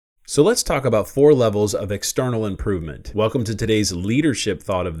So let's talk about 4 levels of external improvement. Welcome to today's leadership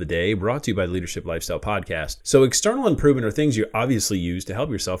thought of the day, brought to you by the Leadership Lifestyle Podcast. So external improvement are things you obviously use to help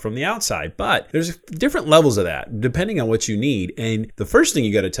yourself from the outside, but there's different levels of that depending on what you need. And the first thing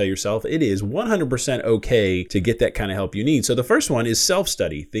you got to tell yourself, it is 100% okay to get that kind of help you need. So the first one is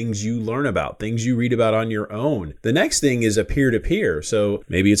self-study, things you learn about, things you read about on your own. The next thing is a peer-to-peer. So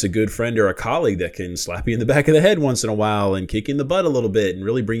maybe it's a good friend or a colleague that can slap you in the back of the head once in a while and kick you in the butt a little bit and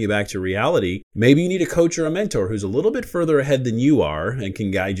really bring you back to reality. Maybe you need a coach or a mentor who's a little bit further ahead than you are and can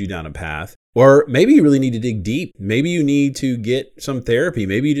guide you down a path. Or maybe you really need to dig deep. Maybe you need to get some therapy.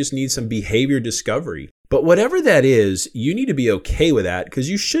 Maybe you just need some behavior discovery. But whatever that is, you need to be okay with that because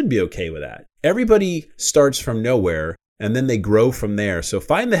you should be okay with that. Everybody starts from nowhere and then they grow from there. So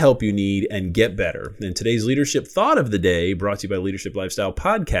find the help you need and get better. And today's leadership thought of the day, brought to you by Leadership Lifestyle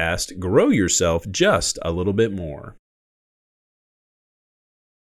Podcast, grow yourself just a little bit more.